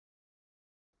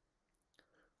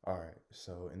Alright,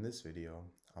 so in this video,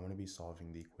 I'm going to be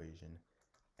solving the equation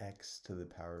x to the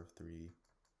power of 3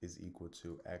 is equal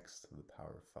to x to the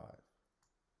power of 5.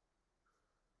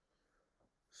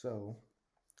 So,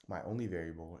 my only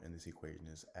variable in this equation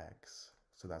is x,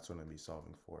 so that's what I'm going to be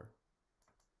solving for.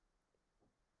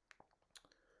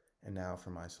 And now for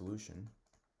my solution,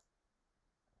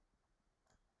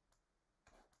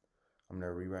 I'm going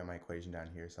to rewrite my equation down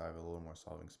here so I have a little more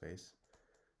solving space.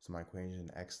 So my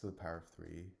equation x to the power of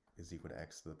 3 is equal to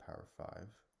x to the power of 5.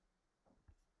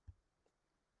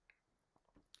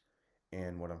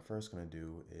 And what I'm first going to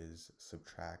do is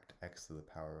subtract x to the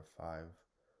power of 5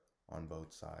 on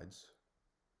both sides.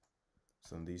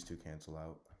 So these two cancel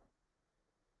out,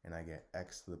 and I get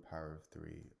x to the power of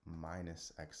 3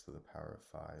 minus x to the power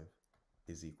of 5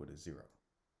 is equal to 0.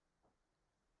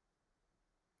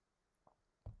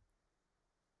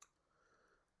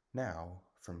 Now,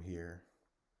 from here,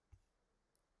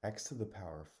 x to the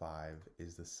power of 5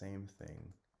 is the same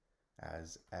thing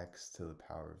as x to the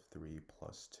power of 3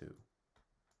 plus 2.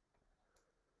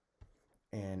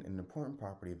 And an important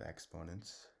property of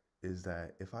exponents is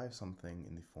that if I have something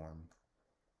in the form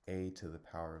a to the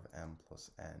power of m plus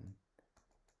n,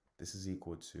 this is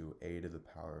equal to a to the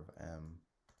power of m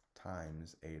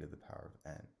times a to the power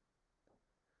of n.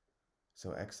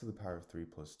 So x to the power of 3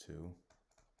 plus 2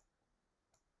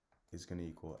 is going to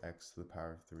equal x to the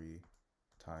power of 3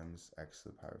 times x to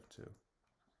the power of 2.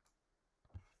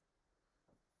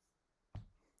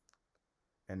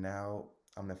 And now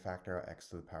I'm going to factor out x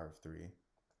to the power of 3.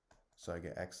 So I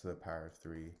get x to the power of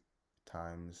 3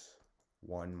 times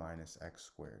 1 minus x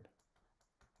squared.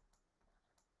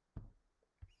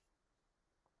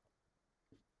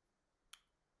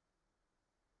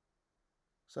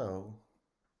 So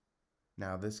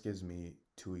now this gives me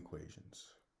two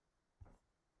equations.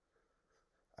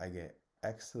 I get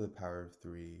x to the power of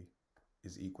 3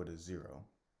 is equal to 0,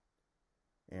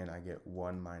 and I get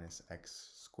 1 minus x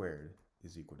squared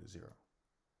is equal to 0.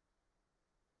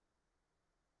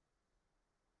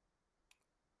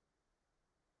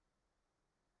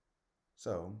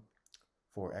 So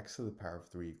for x to the power of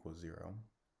 3 equals 0,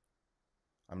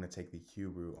 I'm going to take the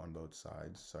cube root on both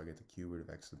sides. So I get the cube root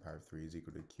of x to the power of 3 is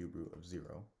equal to the cube root of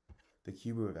 0. The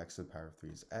cube root of x to the power of 3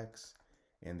 is x,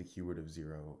 and the cube root of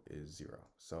 0 is 0.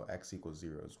 So x equals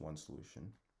 0 is one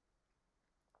solution.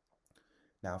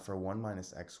 Now for 1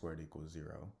 minus x squared equals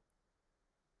 0,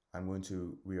 I'm going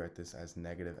to rewrite this as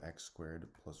negative x squared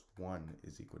plus 1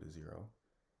 is equal to 0.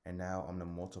 And now I'm going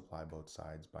to multiply both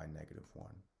sides by negative 1.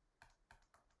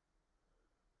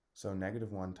 So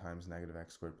negative 1 times negative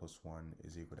x squared plus 1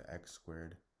 is equal to x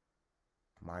squared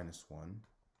minus 1.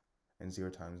 And 0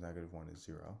 times negative 1 is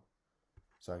 0.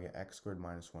 So I get x squared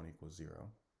minus 1 equals 0.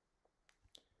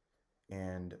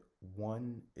 And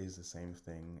 1 is the same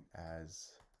thing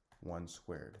as 1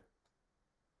 squared.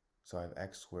 So I have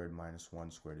x squared minus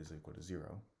 1 squared is equal to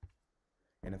 0.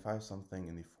 And if I have something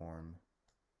in the form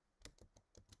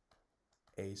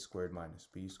a squared minus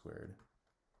b squared,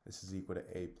 this is equal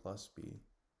to a plus b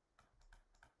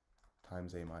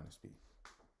times a minus b.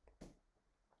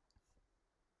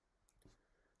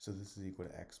 So this is equal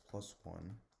to x plus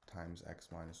 1 times x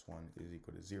minus 1 is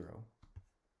equal to 0,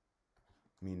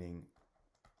 meaning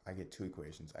I get two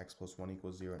equations, x plus 1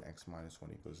 equals 0 and x minus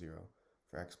 1 equals 0.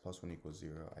 For x plus 1 equals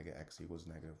 0, I get x equals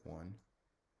negative 1.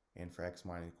 And for x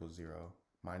minus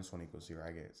 1 equals 0,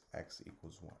 I get x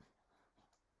equals 1.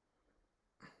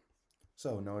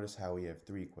 So notice how we have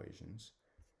three equations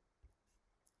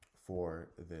for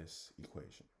this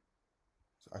equation.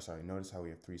 Notice how we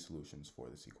have three solutions for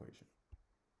this equation.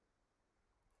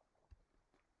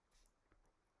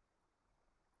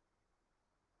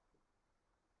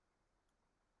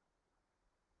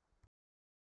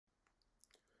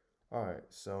 Alright,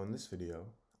 so in this video,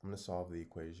 I'm going to solve the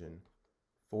equation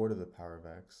 4 to the power of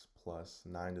x plus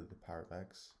 9 to the power of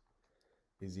x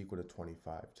is equal to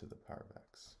 25 to the power of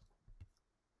x.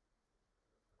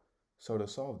 So to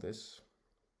solve this,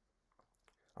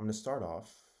 I'm going to start off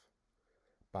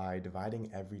by dividing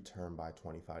every term by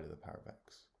 25 to the power of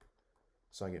x.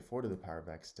 So I get 4 to the power of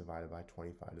x divided by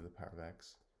 25 to the power of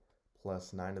x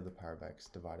plus 9 to the power of x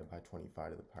divided by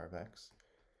 25 to the power of x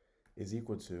is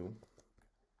equal to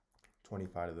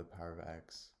 25 to the power of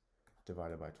x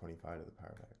divided by 25 to the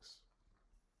power of x.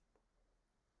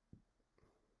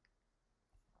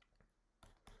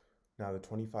 Now the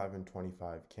 25 and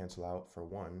 25 cancel out for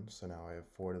 1, so now I have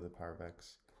 4 to the power of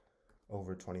x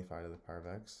over 25 to the power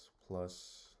of x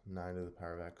plus 9 to the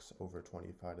power of x over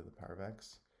 25 to the power of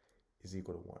x is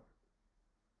equal to 1.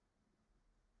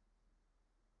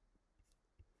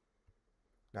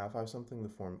 Now if I have something in the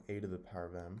form a to the power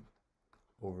of m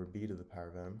over b to the power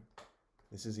of m,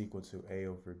 this is equal to a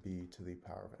over b to the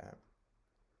power of m.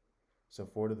 So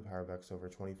 4 to the power of x over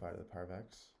 25 to the power of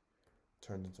x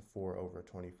turns into 4 over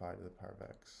 25 to the power of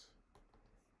x.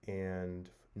 And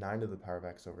 9 to the power of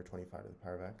x over 25 to the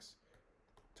power of x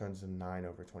turns into 9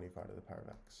 over 25 to the power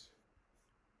of x.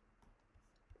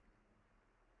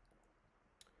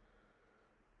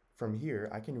 From here,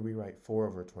 I can rewrite 4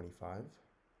 over 25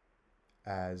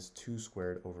 as 2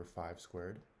 squared over 5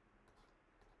 squared.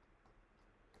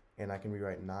 And I can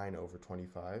rewrite 9 over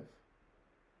 25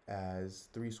 as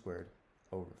 3 squared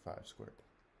over 5 squared.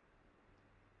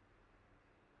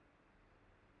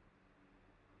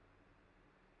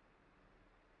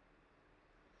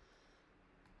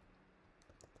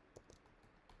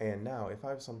 And now, if I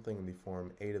have something in the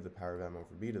form a to the power of m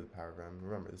over b to the power of m,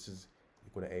 remember, this is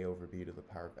equal to a over b to the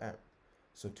power of m.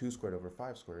 So 2 squared over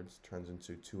 5 squared turns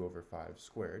into 2 over 5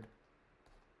 squared.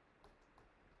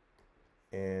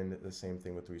 And the same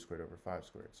thing with 3 squared over 5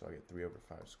 squared. So I get 3 over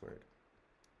 5 squared.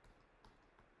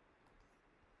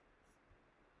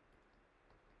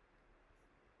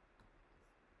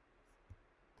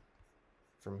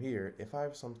 From here, if I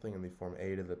have something in the form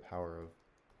a to the power of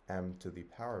m to the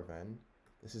power of n,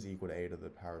 this is equal to a to the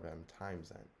power of m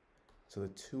times n. So the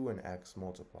 2 and x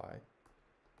multiply.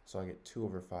 So I get 2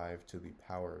 over 5 to the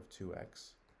power of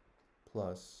 2x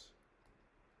plus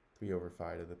 3 over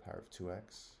 5 to the power of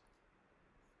 2x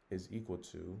is equal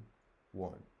to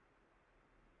 1.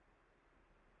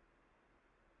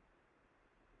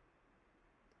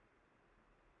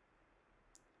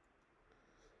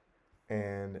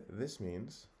 And this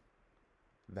means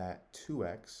that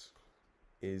 2x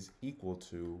is equal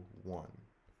to 1.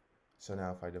 So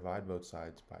now if I divide both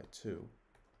sides by 2,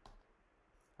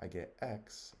 I get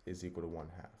x is equal to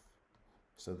 1/2.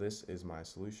 So this is my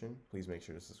solution. Please make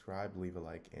sure to subscribe, leave a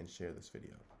like, and share this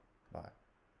video. Bye.